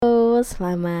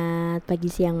selamat pagi,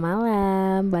 siang,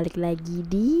 malam. Balik lagi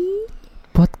di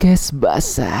podcast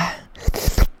basah.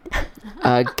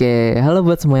 Oke, halo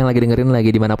buat semua yang lagi dengerin, lagi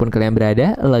dimanapun kalian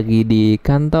berada. Lagi di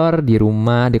kantor, di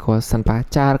rumah, di kosan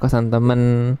pacar, kosan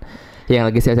temen, yang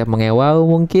lagi siap-siap mengewau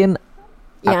mungkin.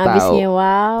 yang abis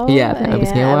ngewau. Iya,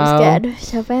 abis ngewau. Abis kayak, aduh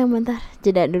siapa yang bentar,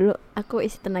 jeda dulu, aku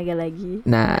isi tenaga lagi.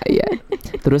 Nah iya.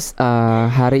 Terus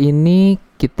hari ini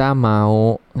kita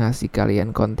mau ngasih kalian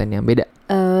konten yang beda.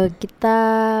 Kita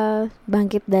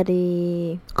bangkit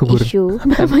dari Kubur. isu.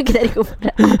 Bangkit dari kubur.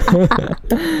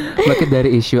 Bangkit dari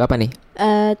isu apa nih?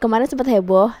 Kemarin sempat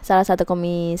heboh salah satu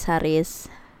komisaris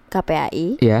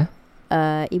KPAI, Iya.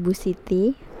 Ibu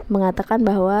Siti, mengatakan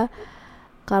bahwa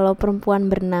kalau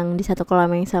perempuan berenang di satu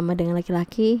kolam yang sama dengan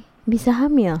laki-laki bisa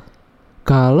hamil.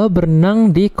 Kalau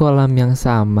berenang di kolam yang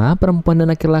sama, perempuan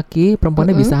dan laki-laki,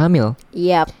 perempuannya bisa hamil.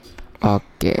 Yap.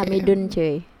 Oke. Hamidun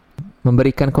cuy.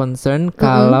 Memberikan concern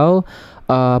kalau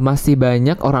masih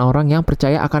banyak orang-orang yang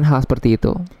percaya akan hal seperti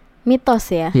itu.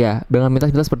 Mitos ya. Ya, dengan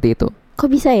mitos-mitos seperti itu.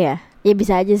 Kok bisa ya? Ya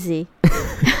bisa aja sih.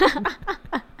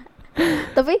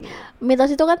 Tapi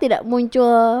mitos itu kan tidak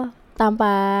muncul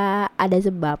tanpa ada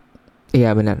sebab.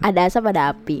 Iya benar. Ada asap,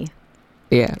 ada api.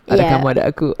 Iya, ada kamu, ada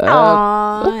aku.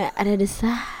 Ada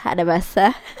desah, ada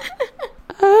basah.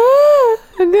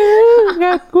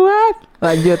 Nggak kuat.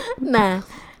 Lanjut. Nah,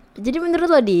 jadi menurut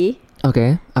lo Di,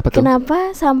 Oke, apa tuh?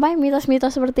 kenapa sampai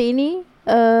mitos-mitos seperti ini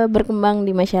berkembang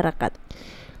di masyarakat?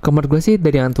 Menurut gue sih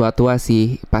dari yang tua-tua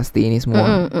sih pasti ini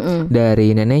semua.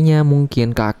 Dari neneknya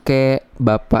mungkin, kakek,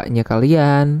 bapaknya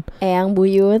kalian, Eyang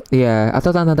buyut. iya,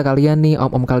 atau tante-tante kalian nih,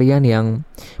 om-om kalian yang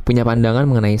punya pandangan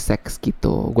mengenai seks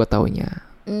gitu. Gue taunya.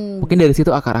 Mungkin dari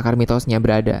situ akar-akar mitosnya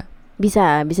berada.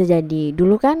 Bisa jadi.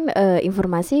 Dulu kan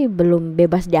informasi belum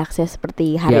bebas diakses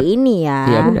seperti hari ini ya.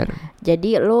 Iya benar.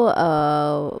 Jadi lo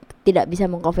tidak bisa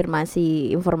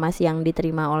mengkonfirmasi informasi yang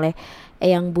diterima oleh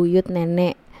eyang buyut,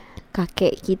 nenek,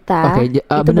 kakek kita. Oke,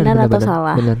 itu benar atau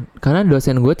salah? Benar. Karena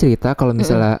dosen gue cerita kalau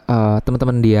misalnya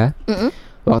teman-teman dia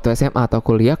waktu SMA atau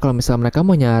kuliah, kalau misalnya mereka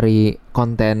mau nyari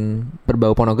konten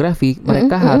berbau pornografi,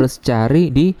 mereka harus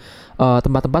cari di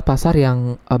tempat-tempat pasar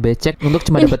yang becek untuk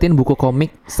cuma dapetin buku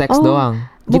komik seks doang.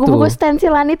 Buku-buku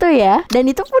stensilan itu ya. Dan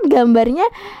itu pun gambarnya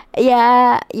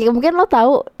ya mungkin lo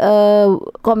tahu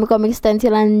komik-komik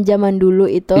stensilan zaman dulu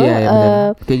itu.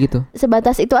 Iya, kayak gitu.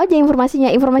 Sebatas itu aja informasinya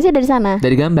dari sana.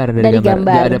 Dari gambar.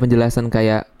 Gak ada penjelasan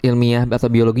kayak ilmiah atau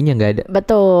biologinya, nggak ada.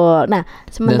 Betul. Nah,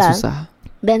 sementara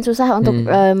dan susah untuk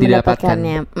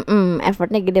mendapatkannya.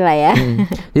 Effortnya gede lah ya.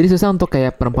 Jadi susah untuk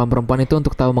kayak perempuan-perempuan itu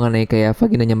untuk tahu mengenai kayak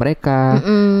vaginanya mereka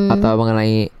atau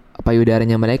mengenai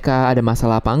payudaranya mereka ada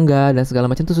masalah apa enggak dan segala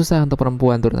macam, itu susah untuk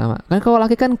perempuan terutama. Kan kalau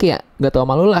laki kan kayak nggak tahu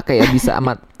malu lah, kayak bisa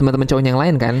sama teman-teman cowok yang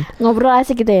lain kan. Ngobrol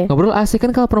asik gitu ya. Ngobrol asik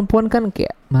kan. Kalau perempuan kan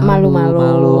kayak malu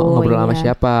ngobrol sama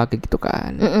siapa kayak gitu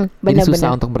kan. Jadi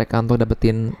susah untuk mereka untuk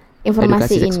dapetin informasi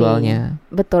edukasi seksualnya.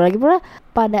 Betul. Lagi pula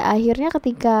pada akhirnya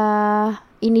ketika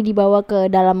ini dibawa ke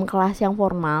dalam kelas yang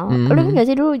formal, lu kan nggak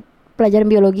sih dulu pelajaran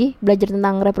biologi, belajar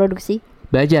tentang reproduksi?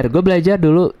 Gue belajar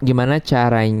dulu gimana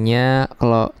caranya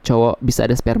kalau cowok bisa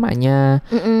ada spermanya,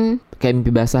 kayak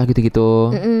mimpi basah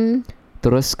gitu-gitu.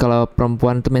 Terus kalau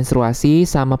perempuan itu menstruasi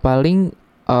sama paling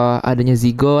adanya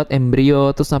zigot,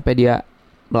 embrio, terus sampai dia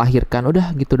melahirkan,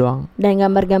 udah gitu doang. Dan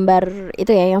gambar-gambar itu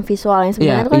ya yang visual yang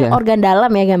sebenarnya itu kan organ dalam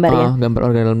ya gambarnya. Gambar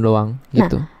organ dalam doang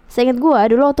gitu. Seingat gue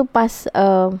dulu waktu pas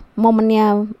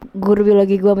momennya guru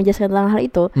biologi gue menjelaskan tentang hal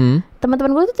itu,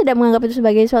 teman-teman gue tuh tidak menganggap itu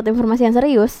sebagai suatu informasi yang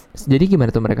serius. Jadi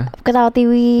gimana tuh mereka? Ketawa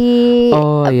tiwi.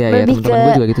 Iya, teman-teman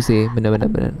gue juga gitu sih,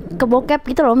 benar-benar. Ke bokep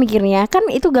gitu loh mikirnya. Kan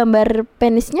itu gambar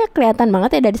penisnya kelihatan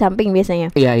banget ya dari samping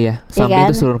biasanya. Iya. Samping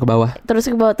itu turun ke bawah.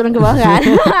 Turun ke bawah kan.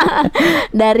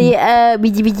 Dari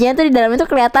biji-bijinya tuh di dalam itu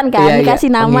kelihatan kan. Dikasih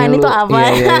nama ini tuh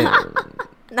apa. Iya.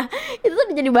 Nah, itu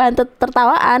tuh jadi bahan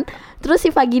tertawaan. Terus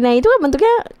si vagina itu kan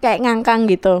bentuknya kayak ngangkang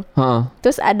gitu.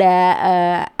 Terus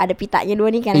ada pitanya dua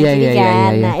nih kan.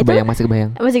 Iya. Nah,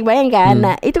 masih kebayang kan.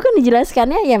 Nah, itu kan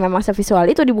dijelaskannya ya memang sevisual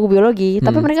itu di buku biologi.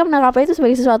 Tapi mereka menangkapnya itu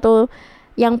sebagai sesuatu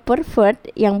yang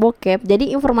pervert, yang bokep.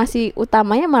 Jadi informasi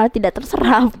utamanya malah tidak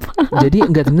terserap. Jadi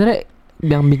enggak, sebenarnya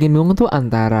yang bikin bingung tuh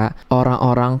antara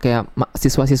orang-orang kayak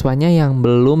siswa-siswanya yang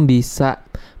belum bisa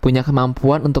punya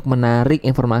kemampuan untuk menarik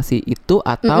informasi itu,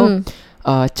 atau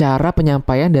cara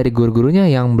penyampaian dari guru-gurunya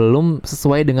yang belum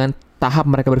sesuai dengan tahap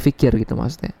mereka berpikir gitu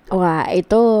maksudnya. Wah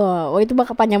itu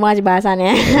bakal panjang banget sih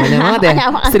bahasannya. Panjang banget ya.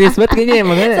 Serius banget kayaknya ya,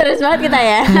 makanya. Serius banget kita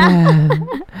ya.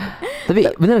 Tapi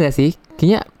bener gak sih?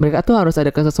 Kayaknya mereka tuh harus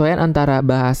ada kesesuaian antara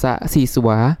bahasa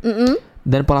siswa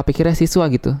dan pola pikirnya siswa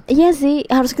gitu. Iya sih,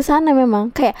 harus ke sana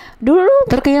memang. Kayak dulu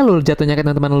Kayak lu jatuhnya kayak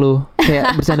teman-teman lu,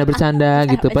 kayak bercanda-bercanda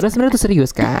gitu. Padahal sebenarnya itu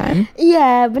serius kan?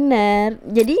 iya, benar.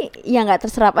 Jadi ya nggak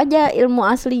terserap aja ilmu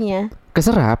aslinya.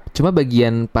 Keserap, cuma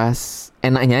bagian pas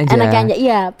enaknya aja. Enaknya aja,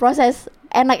 iya. Proses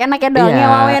enak-enaknya doang, Iya,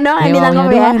 ngewawnya doang yang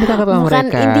ditangkap ya. Sama Bukan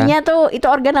mereka. intinya tuh itu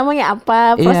organ namanya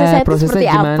apa, prosesnya itu seperti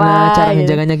gimana, apa, cara gitu.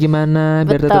 ngejaganya gimana,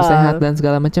 biar tetap Betul. sehat dan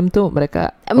segala macam tuh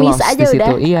mereka Miss lost aja di udah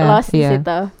situ. Iya, lost di iya.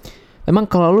 situ. Emang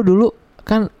kalau lu dulu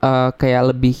kan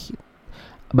kayak lebih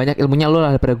banyak ilmunya lu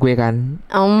lah daripada gue kan,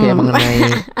 kayak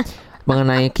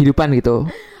mengenai kehidupan gitu.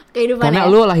 Kehidupan Karena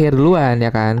ya? lu lahir duluan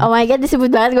ya kan. Oh my god, disebut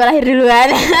banget gue lahir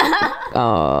duluan.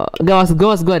 Gak, maksud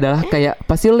gue adalah kayak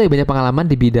pasti lu lebih banyak pengalaman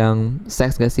di bidang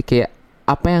seks gak sih, kayak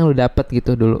apa yang lu dapet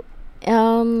gitu dulu.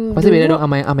 Pasti Dulu beda dong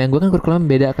sama yang gue kan kurikulum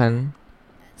beda kan.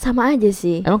 sama aja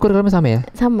sih. Emang kurikulumnya sama ya?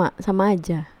 Sama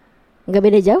aja. Nggak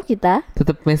beda jauh kita.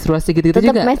 Tetap menstruasi gitu-gitu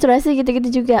Tetap juga? menstruasi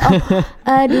gitu-gitu juga.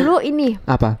 Dulu ini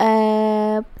Apa?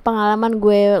 pengalaman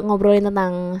gue ngobrolin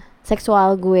tentang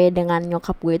seksual gue dengan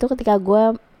nyokap gue itu ketika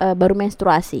gue baru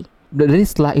menstruasi. Dari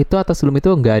setelah itu atau sebelum itu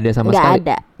nggak ada sama sekali?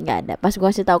 Nggak ada. Pas gue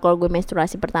kasih tahu kalau gue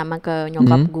menstruasi pertama ke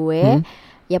nyokap gue,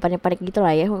 ya panik-panik gitu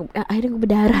lah ya. Akhirnya gue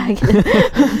berdarah gitu.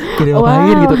 Kira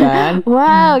ngapain gitu kan?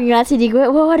 Wow, ngeliat di gue,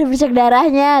 wow ada bercak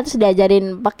darahnya. Terus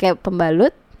diajarin pakai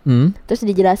pembalut. Terus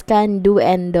dijelaskan do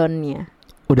and don't-nya.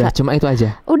 Udah cuma itu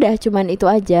aja? Udah cuman itu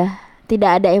aja. Tidak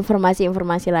ada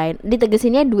informasi-informasi lain.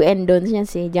 Ditegesinnya do and don't-nya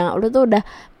sih. Jangan, lu tuh udah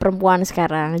perempuan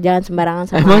sekarang, jangan sembarangan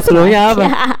sama Emang sebelumnya apa?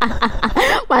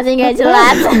 Masih gak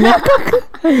jelas.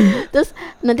 Terus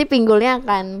nanti pinggulnya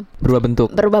akan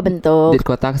berubah bentuk. Jadi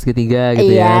kotak segitiga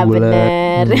gitu iya, ya, bulat.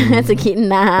 Bener. Segi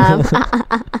 6.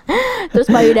 Terus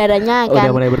payudaranya akan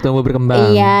udah mulai bertumbuh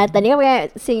berkembang. Iya, tadi kan pakai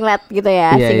singlet gitu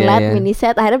ya, Iya, singlet iya. mini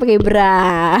set, akhirnya pakai bra.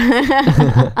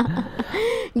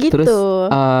 Gitu. Terus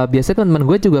biasanya teman-teman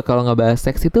gue juga kalau ngebahas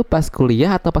seks itu pas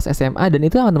kuliah atau pas SMA, dan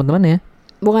itu sama teman-teman ya.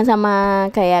 Bukan sama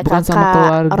kayak Bukan kakak, sama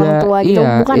keluarga, orang tua gitu,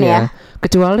 bukan ya?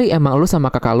 Kecuali emang lu sama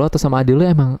kakak lu atau sama adik lu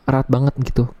emang erat banget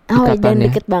gitu Dan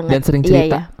deket banget. dan sering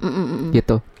cerita. Iya.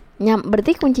 Gitu.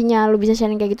 Berarti kuncinya lu bisa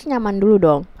sharing kayak gitu nyaman dulu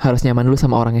dong. Harus nyaman dulu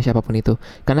sama orangnya siapapun itu.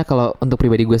 Karena kalau untuk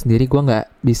pribadi gue sendiri, gue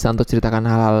nggak bisa untuk ceritakan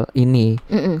hal-hal ini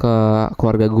ke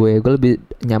keluarga gue. Gue lebih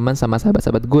nyaman sama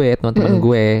sahabat-sahabat gue, teman-teman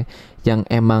gue yang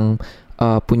emang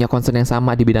punya concern yang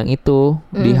sama di bidang itu,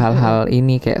 di hal-hal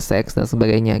ini kayak seks dan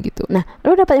sebagainya gitu. Nah,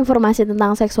 lu dapat informasi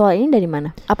tentang seksual ini dari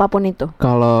mana? Apapun itu.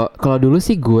 Kalau dulu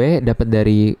sih gue dapat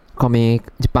dari komik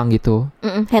Jepang gitu.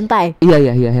 Hentai.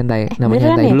 Iya hentai.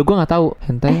 Namanya hentai. Ya? Dulu gue nggak tahu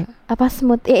hentai. Apa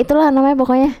smooth? Ya itulah namanya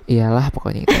pokoknya. Iyalah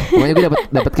pokoknya itu. Pokoknya gue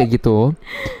dapat kayak gitu.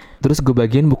 Terus gue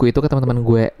bagiin buku itu ke teman-teman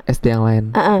gue SD yang lain.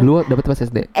 Dulu dapat pas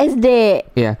SD. SD.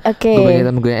 Iya. Oke. Gue bagiin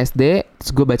teman gue yang SD,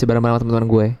 terus gue baca bareng-bareng sama teman-teman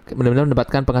gue. Benar-benar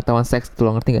mendapatkan pengetahuan seks gitu,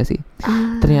 lo ngerti gak sih?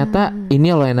 Ternyata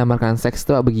ini loh yang namakan seks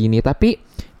tuh begini. Tapi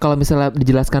kalau misalnya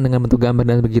dijelaskan dengan bentuk gambar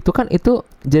dan begitu kan itu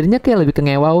jadinya kayak lebih ke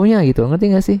ngewaunya gitu, ngerti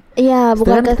gak sih? Iya,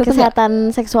 bukan ke kesehatan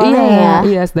seksualnya ya.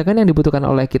 Iya, sedangkan yang dibutuhkan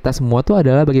oleh kita semua tuh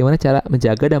adalah bagaimana cara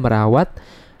menjaga dan merawat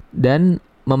dan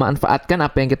memanfaatkan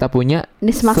apa yang kita punya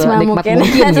semaksimal mungkin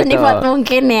gitu. senikmat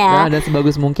mungkin ya. Nah, dan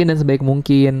sebagus mungkin dan sebaik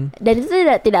mungkin. Dan itu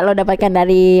tidak lo dapatkan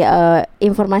dari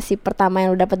informasi pertama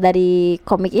yang lo dapat dari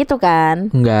komik itu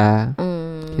kan? Enggak.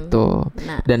 Gitu.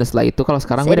 Nah, dan setelah itu kalau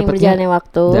sekarang gue berjalannya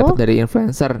waktu dapat dari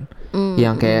influencer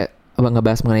yang kayak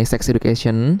ngebahas mengenai sex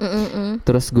education.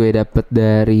 Terus gue dapet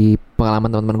dari pengalaman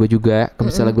teman-teman gue juga.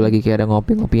 Misalnya gue lagi kayak ada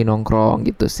ngopi-ngopi nongkrong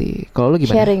gitu sih. Kalau lu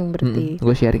gimana? Sharing berarti.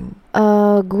 Gue sharing.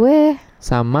 Gue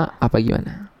sama apa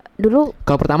gimana? Dulu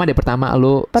kalau pertama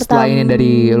lu setelah ini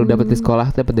dari lu dapet di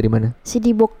sekolah, dapet dari mana? CD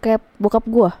bokap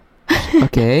gue.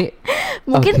 Oke.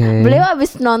 Mungkin beliau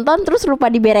abis nonton terus lupa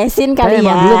diberesin kali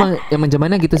ya. Dulu emang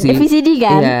zamannya gitu sih. VCD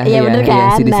kan? Iya bener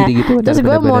kan. CD gitu. Terus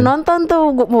gue mau nonton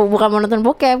tuh, bukan mau nonton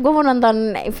bokep, gue mau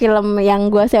nonton film yang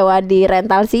gue sewa di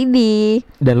rental CD.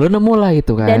 Dan lu nemu lah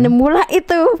itu kan? Dan nemu lah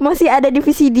itu masih ada di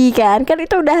VCD kan? Kan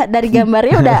itu udah dari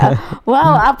gambarnya udah,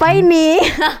 wow apa ini?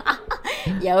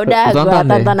 Ya udah gue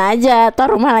tonton aja.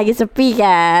 Toh rumah lagi sepi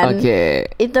kan.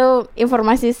 Oke. Itu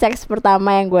informasi seks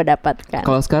pertama yang gue dapatkan.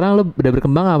 Kalau sekarang lu udah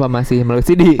berkembang apa masih melalui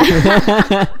CD?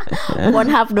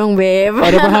 Pornhub dong beb.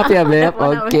 Ada Pornhub ya beb.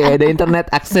 Oke, ada internet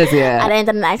akses ya. Ada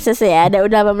internet akses ya. Ada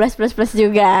udah 18+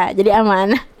 juga. Jadi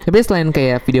aman. Tapi selain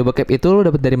kayak video bokep itu lu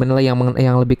dapat dari mana lah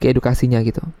yang lebih ke edukasinya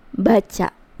gitu? Baca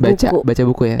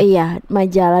buku ya? Iya,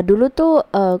 majalah dulu tuh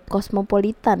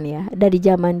Cosmopolitan ya, dari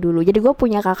zaman dulu. Jadi gue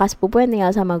punya kakak sepupu yang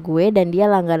tinggal sama gue dan dia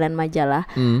langganan majalah,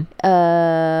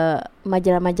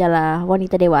 majalah-majalah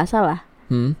wanita dewasa lah.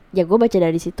 Ya gue baca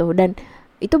dari situ dan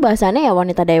itu bahasannya ya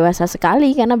wanita dewasa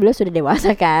sekali karena beliau sudah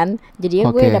dewasa kan. Jadi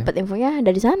gue dapat infonya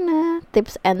dari sana,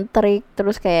 tips and trick,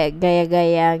 terus kayak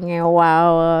gaya-gaya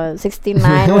ngewow 69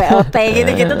 WOT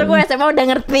gitu-gitu tuh gue SMA udah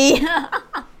ngerti.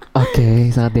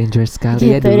 Oke, sangat dangerous sekali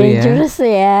gitu, ya dulu dangerous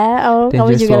ya. Oh,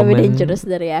 dangerous kamu juga woman. lebih dangerous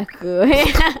dari aku.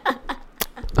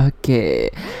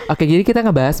 Oke, jadi kita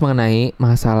ngebahas mengenai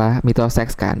masalah mitos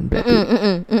seks kan, berarti.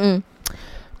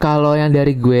 Kalau yang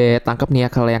dari gue tangkap nih ya,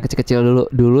 kalau yang kecil-kecil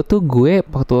dulu tuh gue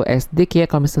waktu SD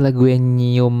kayak kalau misalnya gue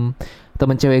nyium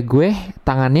temen cewek gue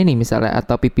tangannya nih misalnya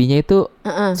atau pipinya itu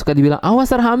suka dibilang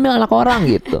awas hamil anak orang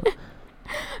gitu.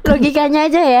 Logikanya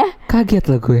aja ya.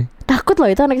 Kaget lah gue. Takut loh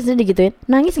itu anak sendiri digituin.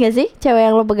 Nangis gak sih cewek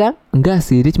yang lo pegang? Enggak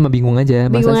sih, dia cuma bingung aja.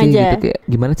 Masa sih aja. gitu kayak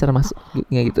gimana cara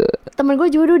masuknya gitu. Temen gue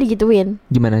juga dulu digituin.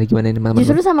 Gimana ini teman-teman?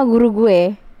 Justru sama guru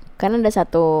gue. Karena ada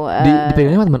satu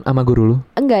dipegangnya sama guru lu?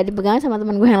 Enggak, dipegang sama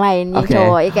teman gue yang lain yang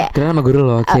cowok ya, kayak kira sama guru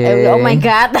lo. Oh my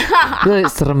god. Itu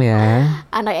serem ya.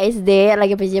 Anak SD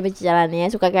lagi pecah-pecahannya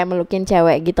suka kayak melukin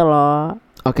cewek gitu loh.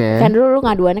 Kan dulu lu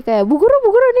ngaduannya kayak bu guru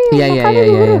nih makanya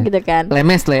bu guru gitu kan.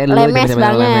 Lemes lah ya dulu. Lemes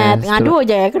banget. Ngadu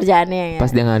aja ya kerjaannya ya.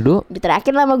 Pas dia ngadu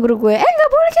diterakin lah sama guru gue, gak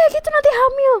boleh kayak gitu nanti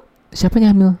hamil. Siapanya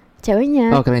hamil? Ceweknya.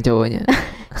 Oh keren cowoknya.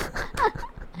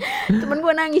 Temen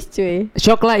gue nangis cuy.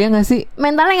 Shock lah ya gak sih?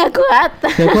 Mentalnya gak kuat.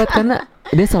 Gak kuat karena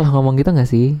dia salah ngomong gitu gak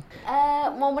sih?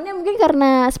 Momennya mungkin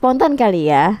karena spontan kali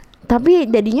ya. Tapi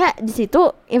jadinya di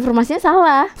situ informasinya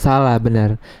salah. Salah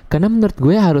benar. Karena menurut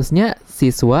gue harusnya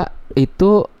siswa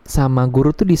itu sama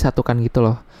guru tuh disatukan gitu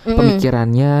loh.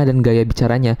 Pemikirannya dan gaya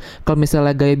bicaranya. Kalau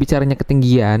misalnya gaya bicaranya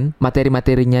ketinggian,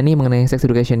 materi-materinya nih mengenai sex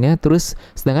educationnya, terus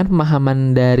sedangkan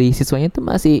pemahaman dari siswanya tuh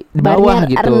masih di bawah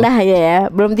gitu. Rendah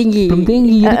ya, belum tinggi.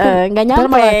 Jadi kan nggak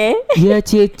nyampe. Iya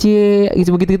cie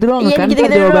gitu doang kan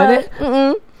jawabannya.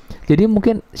 Jadi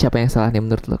mungkin siapa yang salah nih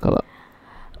menurut lo kalau?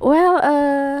 Well,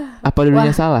 apa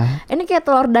dulunya salah? Ini kayak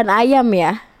telur dan ayam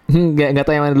ya. Nggak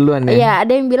tahu yang mana duluan ya. Iya,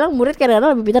 ada yang bilang murid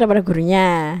kadang-kadang lebih pintar daripada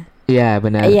gurunya. Iya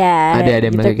benar. Iya. Ada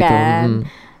yang bilang gitu.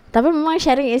 Tapi memang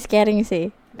sharing is caring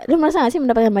sih. Lu merasa gak sih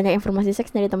mendapatkan banyak informasi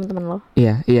seks dari teman-teman lo?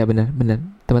 Iya benar.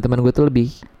 Teman-teman gue tuh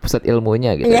lebih pusat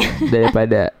ilmunya gitu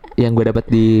daripada yang gue dapat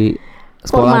di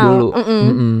sekolah dulu.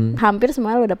 Hampir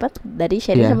semua lo dapat dari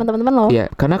sharing sama teman-teman lo. Iya,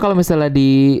 karena kalau misalnya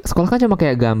di sekolah kan cuma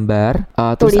kayak gambar,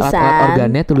 terus alat-alat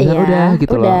organnya, tulisan udah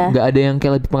gitu loh. Gak ada yang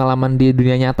kayak lebih pengalaman di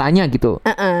dunia nyatanya gitu.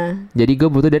 Jadi gue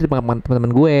butuh dari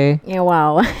teman-teman gue.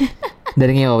 Wow.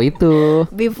 Dari ngewow itu.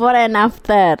 Before and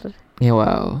after.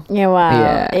 Ngewow.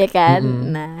 Iya kan.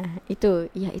 Nah itu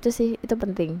sih itu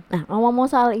penting. Nah ngomong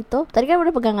soal itu, tadi kan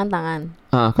udah pegangan tangan.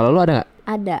 Kalau lu ada nggak?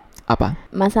 Ada. Apa?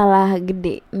 Masalah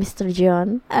gede, Mr.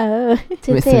 John.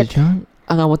 Mr. John?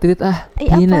 Nggak mau titit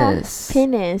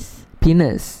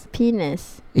Penis.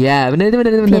 Ya benar.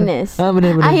 Penis.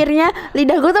 Benar. Akhirnya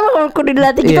lidah gue tuh kudu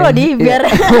dilatih gitu loh biar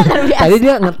tadi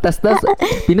dia ngetes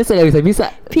penis nggak bisa.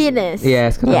 Penis.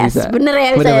 Iya sekarang bisa. Bener ya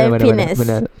bisa penis.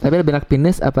 Benar. Tapi lebih enak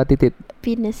penis apa titit?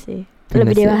 Penis sih.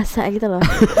 Lebih dewasa gitu loh.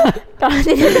 Kalau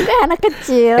titit itu kayak anak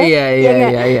kecil.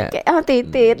 Iya. Kayak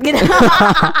titit gitu.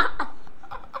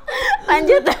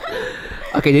 Lanjut.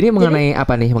 Oke, jadi mengenai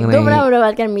apa nih? Gue pernah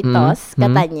mendapatkan mitos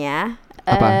katanya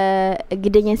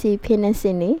gedenya si penis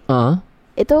ini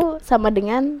itu sama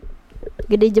dengan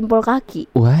gede jempol kaki.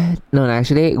 What? No,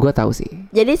 actually gue tahu sih.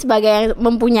 Jadi sebagai yang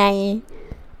mempunyai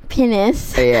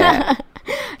penis,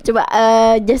 coba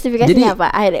justifikasinya apa?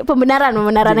 Akhirnya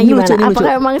pembenarannya gimana?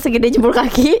 Apakah emang segede jempol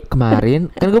kaki? Kemarin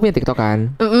kan gue punya TikTok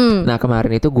kan. Nah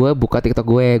kemarin itu gue buka TikTok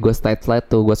gue slide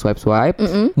tuh, gue swipe,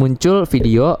 muncul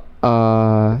video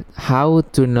how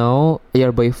to know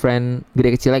your boyfriend gede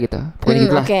kecilnya gitu. Pokoknya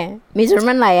gitu lah. Oke,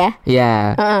 measurement lah ya. Iya.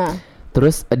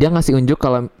 Terus dia ngasih unjuk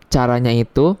kalau caranya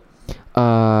itu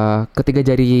ketiga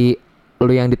jari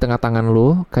lu yang di tengah tangan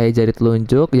lu, kayak jari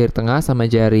telunjuk, jari tengah sama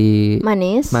jari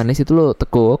manis itu lu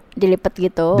tekuk, dilipat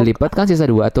gitu. Dilipat kan sisa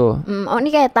 2 tuh. Oh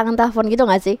ini kayak tangan telepon gitu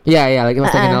gak sih? Iya lagi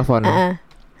pas lagi nelfon.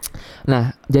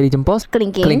 Nah jari jempol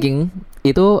kelingking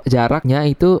itu jaraknya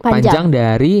itu panjang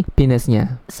dari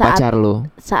penisnya pacar lu.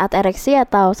 Saat ereksi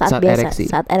atau saat biasa?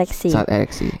 Saat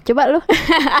ereksi. Coba lu.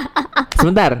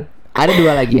 Sebentar. Ada 2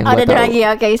 lagi yang ada 2 lagi,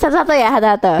 oke. Satu-satu ya,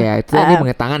 satu-satu. Ya, itu tadi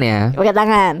pakai tangan ya. Pakai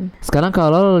tangan. Sekarang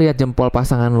kalau lihat jempol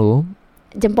pasangan lu,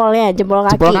 jempol kaki.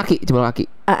 Jempol kaki. Jempol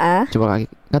kaki.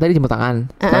 Kan tadi jempol tangan,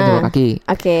 sekarang jempol kaki.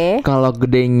 Oke. Kalau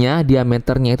gedenya,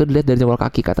 diameternya itu dilihat dari jempol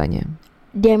kaki katanya.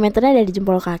 Diameternya dari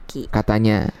jempol kaki.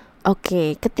 Katanya.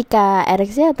 Oke, ketika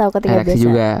ereksi atau ketika ereksi biasa?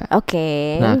 juga.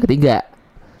 Oke. Nah, ketiga.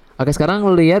 Oke, sekarang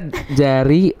lu lihat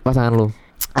jari pasangan lu.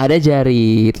 Ada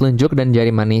jari telunjuk dan jari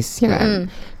manis ya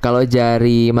kan. Kalau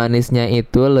jari manisnya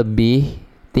itu lebih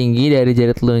tinggi dari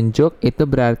jari telunjuk, itu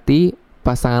berarti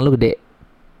pasangan lu gede.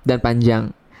 dan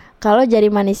panjang. Kalau jari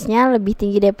manisnya lebih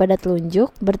tinggi daripada telunjuk,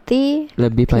 berarti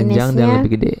lebih panjang dan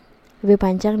lebih gede. Lebih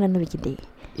panjang dan lebih gede.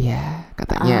 Iya,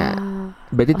 katanya.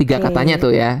 Berarti 3 katanya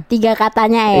tuh ya. 3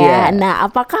 katanya ya. Iya. Nah,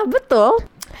 apakah betul?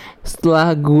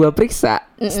 Setelah gua periksa,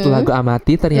 setelah gua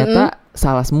amati, ternyata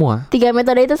salah semua. 3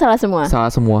 metode itu salah semua. Salah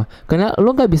semua. Karena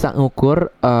lu nggak bisa ngukur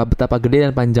betapa gede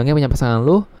dan panjangnya punya pasangan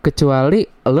lu, kecuali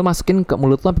lu masukin ke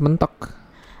mulut lu sampai mentok.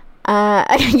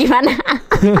 Gimana?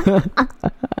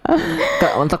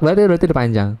 Kalau mentok berarti udah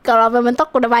panjang. Kalau sampai mentok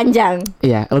udah panjang.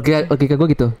 Iya, logika gue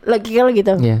gitu. Logika lo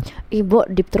gitu. Iya. Ibu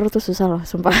deep throat tuh susah loh,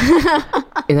 sumpah.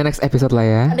 In the next episode lah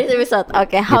ya. Next episode.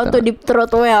 Oke, how gitu. to deep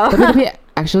throat well. Tapi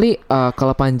actually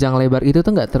kalau panjang lebar itu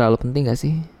tuh nggak terlalu penting gak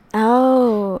sih?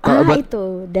 Oh,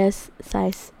 itu das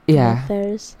size. Iya.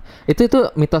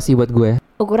 Itu mitos sih buat gue.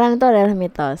 Ukuran itu adalah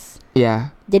mitos.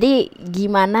 Iya. Jadi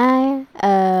gimana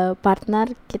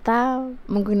partner kita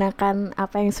menggunakan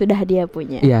apa yang sudah dia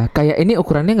punya? Iya, kayak ini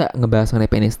ukurannya nggak ngebahas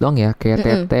mengenai penis doang ya, kayak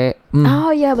tete.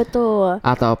 Oh iya betul.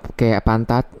 Atau kayak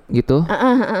pantat gitu.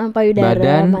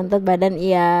 Payudara, pantat, badan,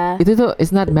 iya. Itu tuh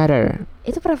it's not matter.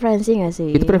 Itu preferensi nggak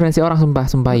sih? Itu preferensi orang,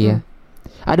 sumpah ya.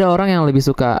 Ada orang yang lebih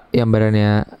suka yang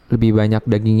badannya lebih banyak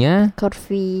dagingnya,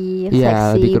 curvy,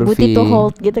 ya, seksi, booty to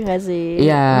hold gitu gak sih?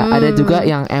 Iya, ada juga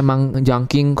yang emang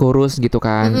jangking, kurus gitu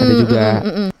kan, ada juga.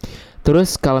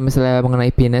 Terus kalau misalnya mengenai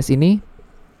penis ini,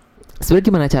 sebenarnya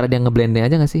gimana cara dia ngeblendnya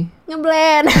aja gak sih?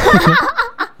 Ngeblend.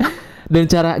 Dan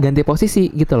cara ganti posisi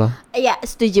gitu loh. Iya,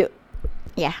 setuju.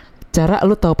 Ya. Cara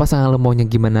lu tahu pasangan lu maunya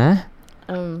gimana,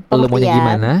 lu maunya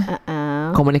gimana,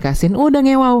 komunikasiin, udah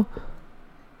ngewaw.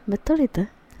 Betul itu.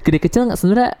 Gede kecil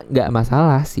sebenarnya nggak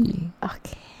masalah sih.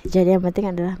 Oke. Jadi yang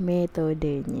penting adalah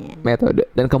metodenya. Metode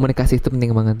dan komunikasi itu penting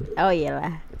banget. Oh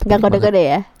iyalah. Nggak kode-kode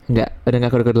ya? Nggak, udah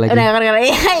nggak kode-kode lagi. Udah nggak kode-kode.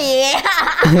 Iya.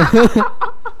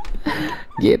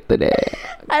 Gitu deh.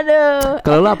 Aduh.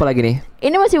 Kalau lu apa lagi nih?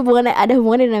 Ini masih ada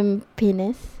hubungannya dengan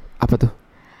penis. Apa tuh?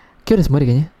 Kayak udah semua deh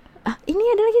kayaknya. Ini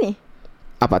ada lagi nih.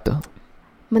 Apa tuh?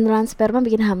 Menelan sperma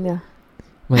bikin hamil.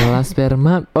 Menelan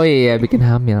sperma, oh iya bikin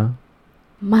hamil.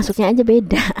 Masuknya aja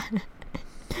beda.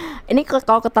 Ini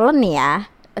kalau ketelan nih ya,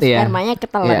 spermanya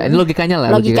ketelan. Iya, ini logikanya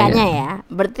lah. Logikanya ya.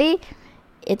 Berarti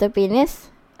itu penis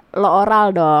lo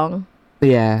oral dong.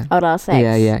 Iya. Oral sex.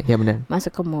 Iya benar.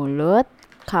 Masuk ke mulut,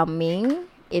 coming,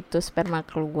 itu sperma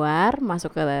keluar,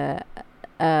 masuk ke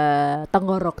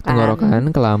tenggorokan,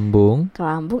 ke lambung. Ke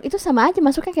lambung itu sama aja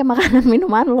masuknya kayak makanan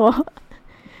minuman lo.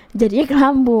 Jadinya ke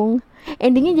lambung.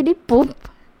 Endingnya jadi pup.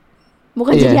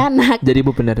 Bukan jadi anak. Jadi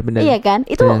benar. Iya kan?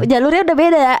 Itu jalurnya udah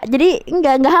beda. Jadi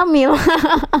enggak hamil.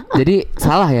 Jadi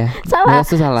salah ya? Salah.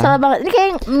 Salah banget. Ini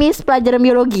kayak miss pelajaran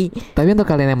biologi. Tapi untuk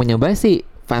kalian yang mau nyoba sih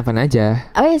fun aja.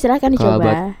 Oh ya silahkan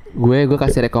dicoba. Gue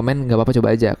kasih rekomen nggak apa-apa coba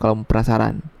aja kalau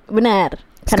penasaran. Benar.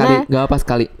 Sekali, nggak apa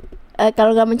sekali.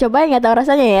 Kalau nggak mencoba nggak tahu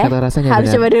rasanya ya. Nggak tahu rasanya.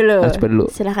 Harus coba dulu.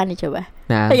 Silahkan dicoba.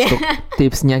 Nah, untuk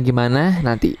tipsnya gimana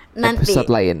nanti episode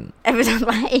lain.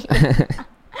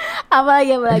 Apa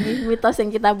lagi mitos yang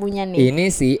kita punya nih?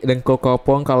 Ini sih dengkul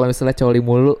kopong kalau misalnya coli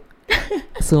mulu.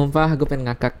 Sumpah gue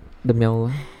pengen ngakak demi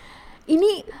Allah.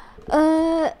 Ini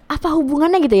apa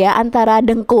hubungannya gitu ya antara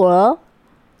dengkul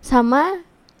sama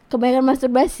kebanyakan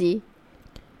masturbasi?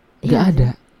 Gak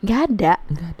ada.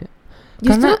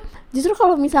 Justru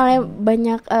kalau misalnya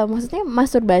banyak maksudnya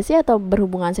masturbasi atau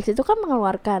berhubungan seks itu kan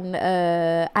mengeluarkan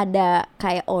ada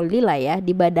kayak oli lah ya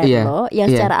di badan lo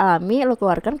yang secara alami lo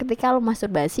keluarkan ketika lo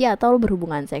masturbasi atau lo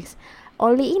berhubungan seks.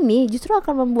 Oli ini justru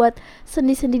akan membuat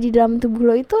sendi-sendi di dalam tubuh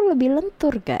lo itu lebih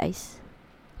lentur, guys.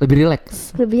 Lebih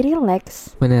rileks.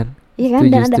 Bener. Iya kan,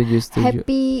 dan ada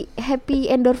happy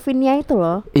endorfinnya itu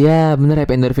loh. Iya bener,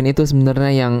 happy endorfin itu sebenarnya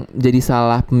yang jadi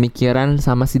salah pemikiran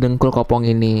sama si dengkul kopong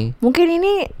ini. Mungkin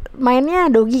ini mainnya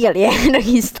dogi kali ya,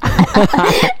 dogi style.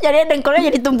 Jadi dengkulnya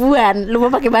jadi tumbuhan,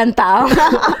 lupa pakai bantal.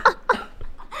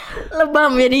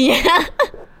 Lebam jadinya.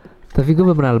 Tapi gue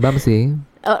belum pernah lebam sih.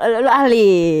 Oh, lu ahli.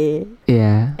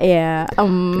 Iya. Iya.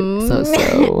 So.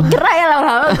 Gerah ya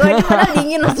lama-lama. Gue ini padahal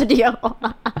dingin loh studio.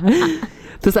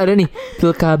 Terus ada nih,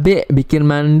 pil KB bikin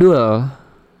mandul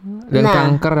dan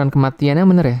kanker dan kematian, yang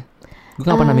bener ya? Gue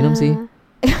gak pernah minum sih.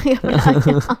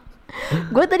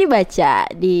 Gue tadi baca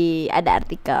ada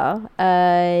artikel.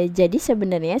 Jadi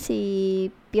sebenarnya si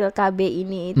pil KB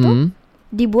ini itu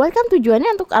dibuat kan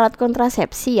tujuannya untuk alat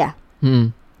kontrasepsi ya.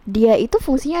 Dia itu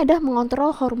fungsinya adalah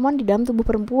mengontrol hormon di dalam tubuh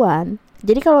perempuan.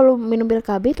 Jadi kalau lu minum pil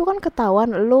KB itu kan ketahuan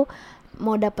lu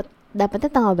mau dapatnya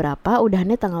tanggal berapa,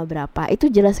 udahannya tanggal berapa, itu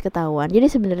jelas ketahuan. Jadi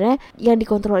sebenarnya yang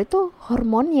dikontrol itu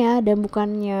hormonnya dan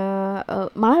bukannya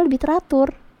malah lebih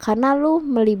teratur Karena lu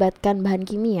melibatkan bahan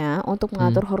kimia untuk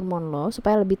mengatur hormon lo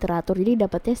supaya lebih teratur. Jadi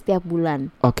dapatnya setiap bulan.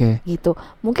 Oke. Gitu.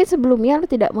 Mungkin sebelumnya lu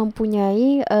tidak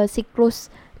mempunyai siklus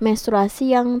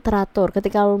menstruasi yang teratur.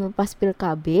 Ketika lu melepas pil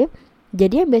KB,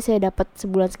 jadi yang biasanya dapat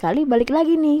sebulan sekali balik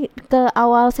lagi nih ke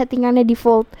awal settingannya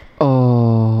default.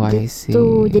 Oh, I see.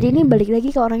 Jadi ini balik lagi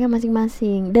ke orangnya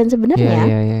masing-masing. Dan sebenarnya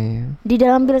di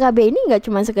dalam pil KB ini nggak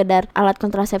cuma sekedar alat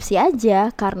kontrasepsi aja,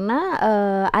 karena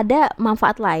ada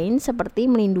manfaat lain seperti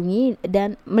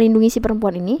melindungi si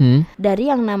perempuan ini dari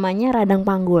yang namanya radang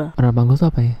panggul. Radang panggul itu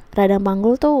apa ya? Radang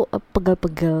panggul tuh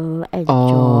pegel-pegel,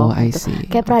 Oh, I gitu. see.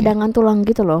 Kayak peradangan tulang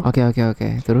gitu loh. Oke.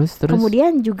 Terus.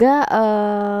 Kemudian juga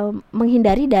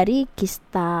menghindari dari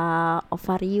kista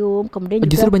ovarium. Kemudian juga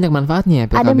justru banyak manfaatnya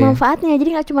ya pil ada KB. Manfaatnya, jadi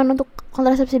nggak cuma untuk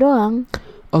kontrasepsi doang.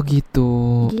 Oh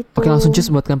gitu. Oke, langsung cus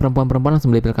buatkan perempuan-perempuan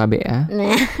langsung beli pil KB ya.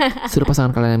 Suruh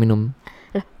pasangan kalian yang minum.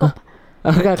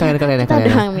 Kalian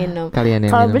doang minum. Kalian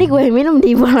yang kalau minum. beli gue yang minum,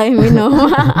 di boleh minum.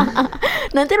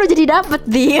 Nanti lu jadi dapet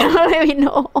di boleh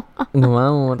minum. Nggak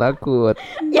mau, takut.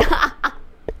 Ya.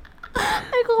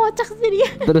 Aku kocak sih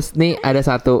dia. Terus nih ada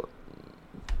satu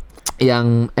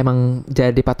yang emang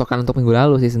jadi patokan untuk minggu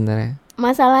lalu sih sebenarnya.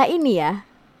 Masalah ini ya,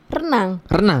 renang.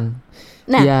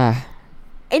 Nah, ya.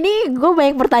 Ini gue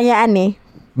banyak pertanyaan nih.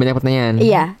 Banyak pertanyaan.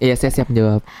 Iya, saya siap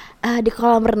menjawab. Di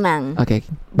kolam renang. Oke.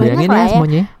 Bayangin ya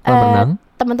semuanya kolam renang.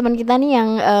 Teman-teman kita nih yang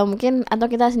mungkin atau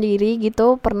kita sendiri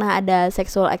gitu pernah ada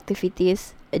sexual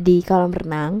activities di kolam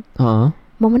renang.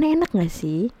 Momennya enak gak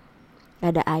sih?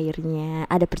 Ada airnya,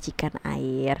 ada percikan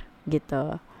air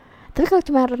gitu. Tapi kalau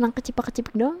cuma renang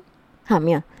kecipak-kecipik doang,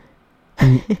 hamil.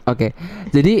 Oke.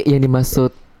 Jadi yang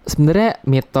dimaksud sebenarnya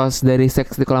mitos dari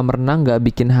seks di kolam renang gak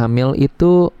bikin hamil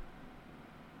itu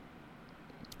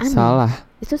aneh. Salah.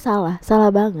 Itu salah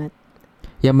banget.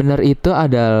 Yang benar itu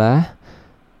adalah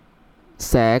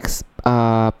seks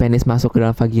penis masuk ke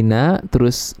dalam vagina,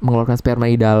 terus mengeluarkan sperma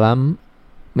di dalam,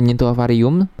 menyentuh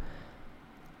ovarium,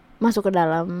 masuk ke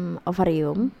dalam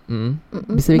ovarium,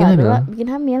 bisa bikin hamil. Bikin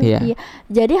hamil. Iya.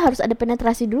 Jadi harus ada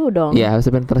penetrasi dulu dong. Iya, harus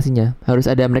ada penetrasinya. Harus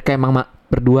ada mereka emang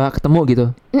berdua ketemu gitu.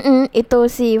 Itu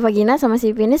si vagina sama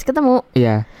si penis ketemu.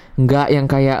 Iya. Enggak yang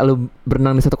kayak lu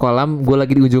berenang di satu kolam, gue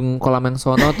lagi di ujung kolam yang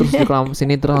sono, terus di kolam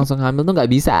sini terus langsung hamil tuh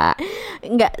nggak bisa.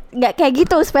 Nggak kayak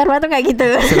gitu, sperma tuh nggak gitu.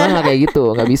 Sperma nggak kayak gitu,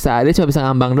 nggak bisa. Dia cuma bisa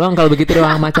ngambang doang kalau begitu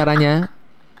doang sama caranya.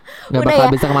 Nggak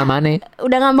bakal bisa kemana-mana.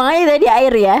 Udah ngambang aja tadi di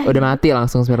air ya. Udah mati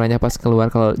langsung spermanya pas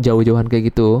keluar kalau jauh-jauhan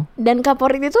kayak gitu. Dan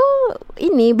kaporit itu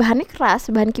ini bahannya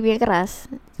keras, bahan kimia keras.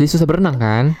 Jadi susah berenang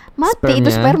kan? Mati itu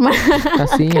sperma.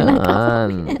 Kasihan.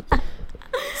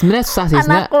 Sebenarnya susah sih.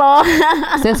 Anak lo.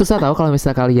 Saya susah tahu kalau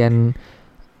misalnya kalian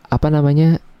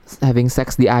having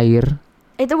sex di air.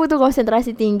 Itu butuh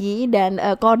konsentrasi tinggi dan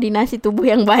koordinasi tubuh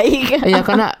yang baik. Iya,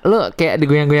 karena lu kayak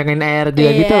digoyang-goyangin air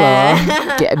juga gitu loh.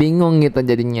 Kayak bingung gitu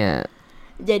jadinya.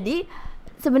 Jadi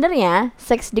sebenarnya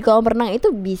seks di kolam renang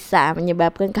itu bisa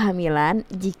menyebabkan kehamilan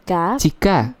jika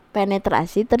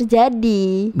penetrasi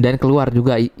terjadi dan keluar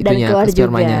juga itunya,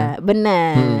 spermanya.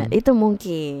 Benar, itu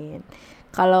mungkin.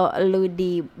 Kalau lu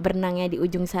berenangnya di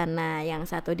ujung sana, yang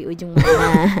satu di ujung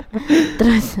mana,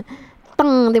 terus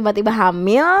tiba-tiba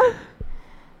hamil.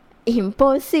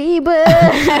 Impossible.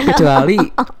 Kecuali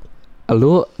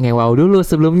lu ngewau dulu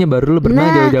sebelumnya, baru lu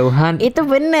berenang jauh-jauhan. Itu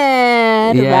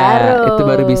bener. Itu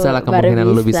baru bisa lah kemungkinan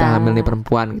lu bisa hamil nih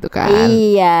perempuan gitu kan.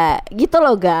 Iya, gitu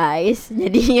loh guys.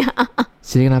 Jadinya.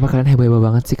 Jadi kenapa kalian heboh-heboh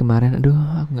banget sih kemarin? Aduh,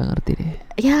 aku nggak ngerti deh.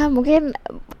 Ya mungkin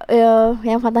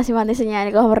yang fantasi-fantasinya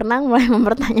di kolam renang mulai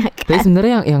mempertanyakan. Tapi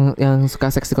sebenarnya yang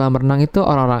suka seks di kolam renang itu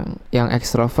orang-orang yang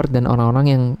ekstrovert dan orang-orang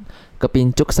yang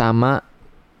kepincuk sama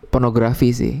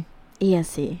pornografi sih. Iya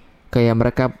sih. Kayak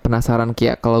mereka penasaran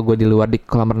kayak kalau gue di luar di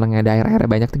kolam renangnya ada air-airnya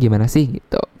banyak tuh gimana sih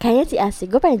gitu. Kayaknya sih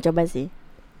asik, gue pengen coba sih.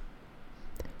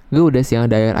 Gue udah sih yang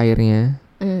ada air-airnya.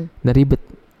 Dan ribet.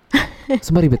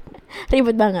 Sumpah ribet.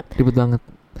 Ribet banget.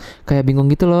 Kayak bingung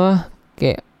gitu loh.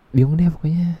 Kayak bingung deh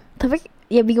pokoknya. Tapi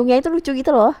ya bingungnya itu lucu gitu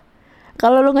loh.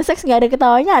 Kalau lu nge-seks gak ada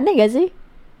ketawanya aneh gak sih?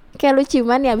 Kayak lu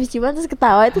ciuman ya, habis ciuman terus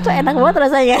ketawa, itu tuh enak banget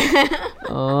rasanya.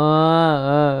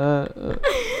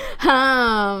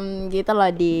 Gitu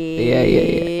loh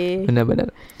Iya.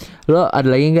 Benar. Lo ada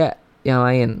lagi nggak yang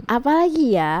lain? Apa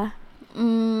lagi ya?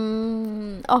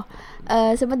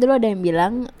 Sempat dulu ada yang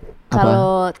bilang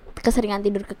kalau keseringan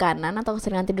tidur ke kanan atau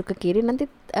keseringan tidur ke kiri nanti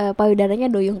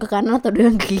payudaranya doyong ke kanan atau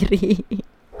doyong ke kiri.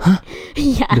 Hah?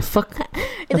 Iya. The fuck?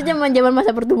 Itu zaman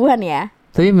masa pertumbuhan ya.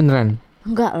 Tapi beneran?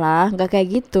 Enggak lah, enggak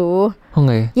kayak gitu. Oh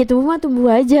enggak ya? Ya tumbuh mah tumbuh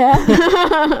aja.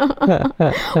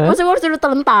 Masa gue harus duduk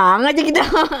telentang aja gitu.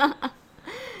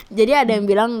 Jadi ada yang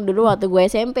bilang dulu waktu gue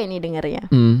SMP nih dengernya.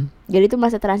 Jadi itu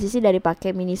masa transisi dari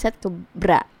pakai miniset ke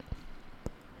bra.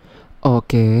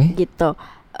 Oke. Gitu.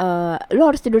 Lo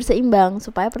harus tidur seimbang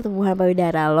supaya pertumbuhan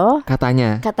payudara lo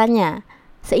Katanya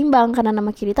seimbang kanan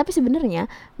sama kiri. Tapi sebenarnya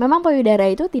memang payudara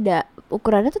itu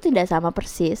ukurannya tuh tidak sama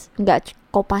persis, nggak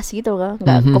kopas gitu kan,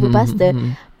 nggak copy paste.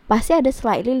 Pasti ada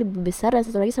slightly lebih besar dan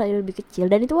satu lagi slightly lebih kecil,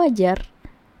 dan itu wajar.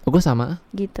 Gue sama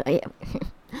Gitu ya.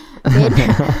 Beda.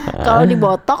 Kalau di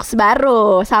botox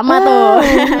baru sama tuh.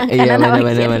 Iya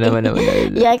benar.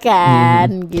 Iya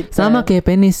kan gitu. Sama kayak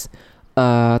penis.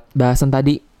 Bahasan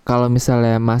tadi kalau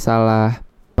misalnya masalah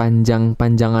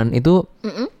panjangan itu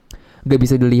gak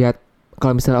bisa dilihat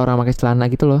kalau misalnya orang pakai celana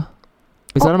gitu loh.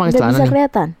 Misalnya orang pakai celana bisa nih.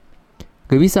 Kelihatan.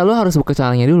 Gak bisa, lo harus buka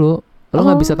celananya dulu. Lo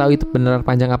nggak bisa tahu itu beneran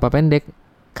panjang apa pendek.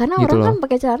 Karena gitu orang loh. kan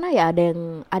pakai celana ya ada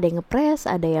yang ngepres,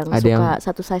 ada yang suka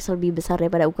satu size lebih besar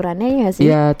daripada ukurannya, ya sih.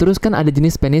 Iya, terus kan ada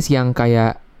jenis penis yang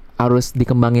kayak harus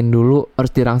dikembangin dulu, harus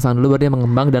dirangsang dulu baru dia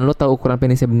mengembang, dan lo tahu ukuran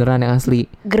penisnya beneran yang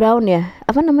asli. Ground ya?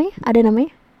 Apa namanya? Ada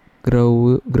namanya?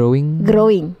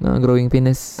 Growing. Nah, growing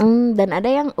penis. Dan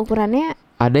ada yang ukurannya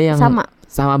ada yang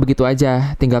sama begitu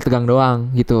aja, tinggal tegang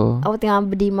doang gitu. Oh, tinggal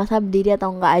berdiri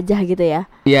atau enggak aja gitu ya?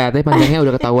 Iya, tapi panjangnya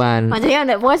udah ketahuan. Panjangnya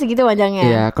udah pokoknya segitu panjangnya.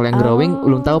 Iya, kalau yang growing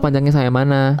belum tahu panjangnya sampai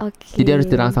mana. Okay. Jadi harus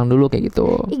dirangsang dulu kayak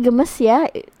gitu. Ih, gemes ya.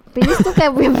 Penis tuh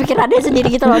kayak punya pikirannya sendiri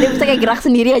gitu loh. Dia bisa kayak gerak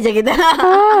sendiri aja gitu.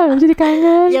 Jadi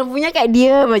kangen. Yang punya kayak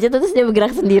dia aja terus dia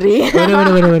bergerak sendiri. Bener.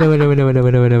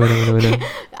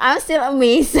 I'm still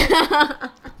amazed.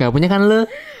 Gak punya kan lo?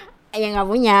 Ya nggak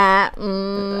punya.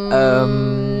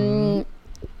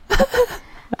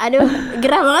 Aduh,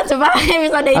 gerah banget coba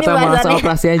episode ini bahasannya. Atau langsung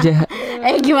operasi aja.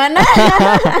 Gimana?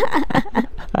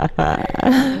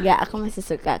 Enggak, aku masih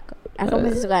suka. Aku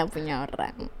masih suka yang punya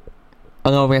orang. Oh,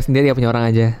 gak punya sendiri, ya punya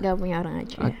orang aja? Gak punya orang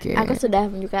aja. Okay. Aku sudah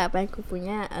menyukai apa yang aku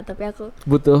punya, tapi aku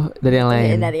butuh dari yang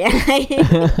lain.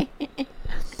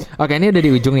 Oke, ini udah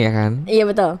di ujung ya kan? Iya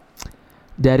betul.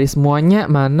 Dari semuanya,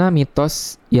 mana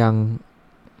mitos yang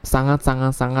sangat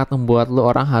membuat lo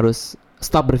orang harus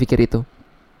stop berpikir itu?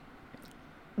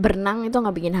 Berenang itu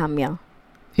gak bikin hamil.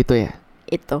 Itu ya?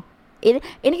 Itu.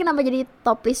 Ini kenapa jadi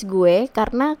top list gue?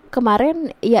 Karena kemarin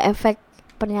ya efek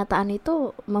pernyataan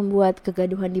itu membuat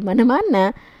kegaduhan di mana-mana.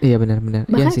 Iya benar. Bahkan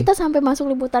iya kita sampai masuk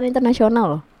liputan internasional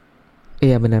loh.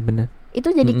 Iya benar.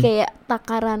 Itu jadi kayak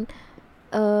takaran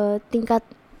tingkat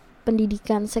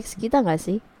pendidikan seks kita nggak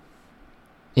sih?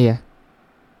 Iya.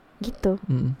 Gitu.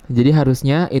 Jadi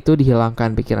harusnya itu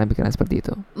dihilangkan pikiran-pikiran seperti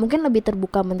itu. Mungkin lebih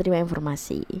terbuka menerima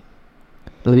informasi.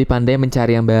 Lebih pandai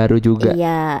mencari yang baru juga.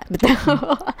 Iya betul.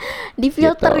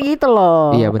 Difilter gitu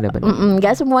loh. Iya benar.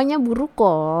 Nggak semuanya buruk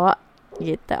kok.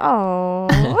 Gitu. Oh.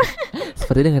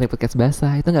 Seperti dengerin podcast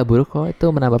basah, itu gak buruk kok. Itu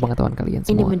menambah pengetahuan kalian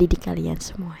semua. Ini mendidik kalian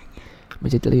semuanya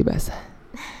menjadi lebih basah.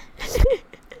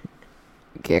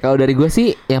 Kayak kalau dari gue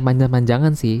sih yang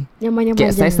panjang-panjangan sih.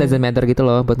 Kayak size doesn't matter gitu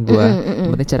loh buat gue.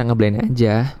 Penting cara ngeblend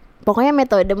aja. Pokoknya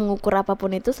metode mengukur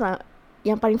apapun itu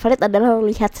yang paling valid adalah lo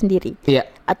lihat sendiri. Iya.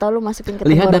 Atau lo masukin ke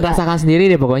lihat dan rasakan sendiri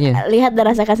deh pokoknya. Lihat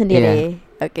dan rasakan sendiri. Iya.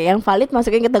 Oke, yang valid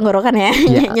masukin ke tenggorokan ya.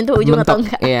 Nyentuh ujung atau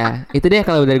enggak. Iya, itu deh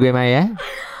kalau dari gue Maya.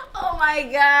 Oh my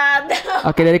god.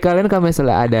 Oke, dari kalian kalau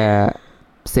misalnya ada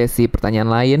sesi pertanyaan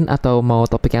lain atau mau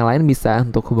topik yang lain bisa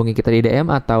untuk hubungi kita di DM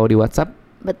atau di WhatsApp.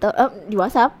 Betul, di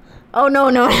WhatsApp. Oh no.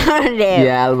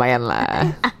 Ya lumayan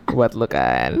lah buat lo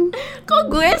kan. Kok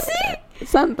gue sih?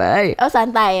 Santai. Oh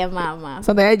santai ya mama.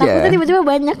 Santai aja. Takutnya tiba-tiba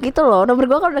banyak gitu loh. Nomor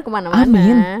gue kan udah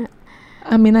kemana-mana.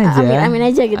 Amin aja. Amin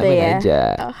aja gitu amin ya. Aja.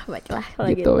 Oh baiklah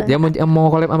kalau gitu. Dia mau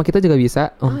collab sama kita juga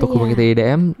bisa untuk hubungi kita di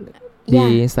DM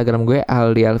di Instagram gue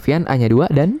Aldi Alfian A-nya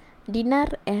 2 dan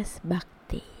Dinar S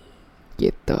Bakti.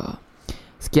 Gitu.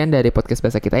 Sekian dari podcast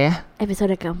bahasa kita ya.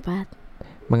 Episode keempat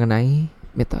mengenai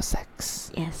mitos seks.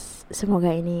 Yes.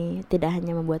 Semoga ini tidak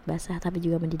hanya membuat basah tapi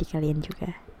juga mendidik kalian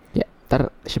juga. Ya,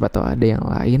 ntar siapa tahu ada yang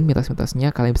lain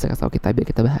mitos-mitosnya kalian bisa kasih tahu kita biar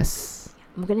kita bahas.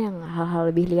 Mungkin yang hal-hal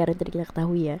lebih liar yang tadi kita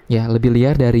ketahui ya. Ya, lebih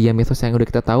liar dari yang mitos yang udah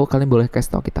kita tahu, kalian boleh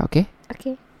kasih tahu kita, oke?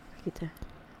 Oke, gitu.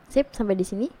 Sip, sampai di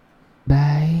sini.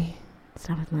 Bye.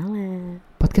 Selamat malam.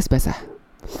 Podcast basah.